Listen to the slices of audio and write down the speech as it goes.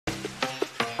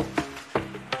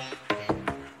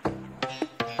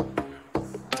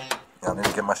I need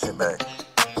to get my shit back.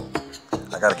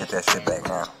 I gotta get that shit back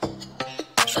now.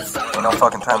 Ain't no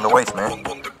fucking time to waste, man.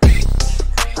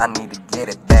 I need to get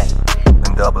it back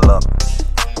and double up.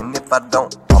 And if I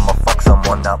don't, I'ma fuck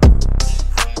someone up.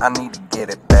 I need to get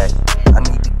it back. I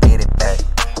need to get it back.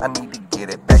 I need to get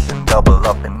it back and double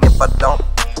up. And if I don't,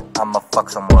 I'ma fuck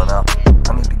someone up.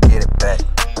 I need to get it back.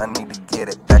 I need to get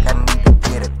it back. I need to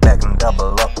get it back and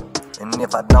double up. And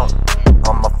if I don't,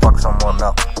 I'ma fuck someone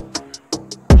up.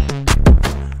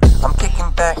 I'm kicking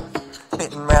back,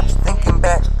 spitting raps, thinking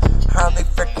back how they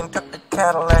frickin' took the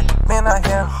Cadillac. Man, I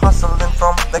here hustling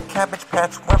from the Cabbage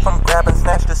Patch. Went from grab and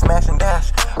snatch to smash and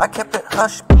dash. I kept it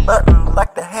hush button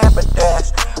like the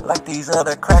haberdasher, like these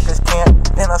other crackers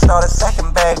can't. Then I started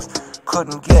sacking bags,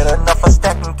 couldn't get enough of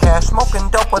stacking cash. Smoking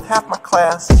dope with half my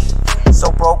class.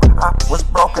 So broke, I was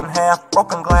broken half.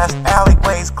 Broken glass,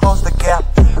 alleyways, close the gap.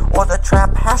 Or the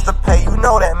trap has to pay, you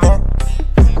know that, man.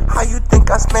 How you think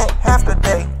I spent half the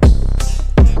day?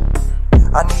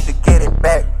 I need to get it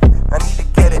back. I need to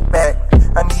get it back.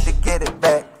 I need to get it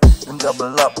back and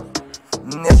double up.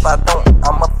 And if I don't,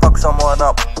 I'ma fuck someone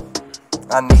up.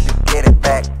 I need to get it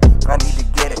back. I need to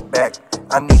get it back.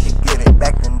 I need to get it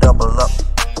back and double up.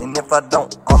 And if I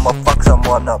don't, I'ma fuck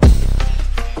someone up.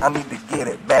 I need to get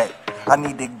it back. I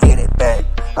need to get it back.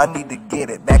 I need to get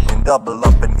it back and double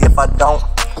up. And if I don't,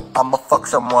 I'ma fuck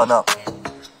someone up.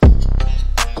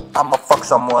 I'ma fuck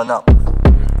someone up.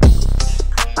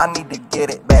 I need to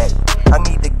get it back. I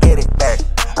need to get it back.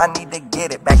 I need to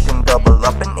get it back and double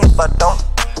up. And if I don't,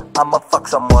 I'ma fuck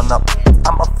someone up.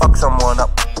 I'ma fuck someone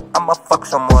up. I'ma fuck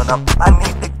someone up. I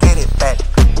need to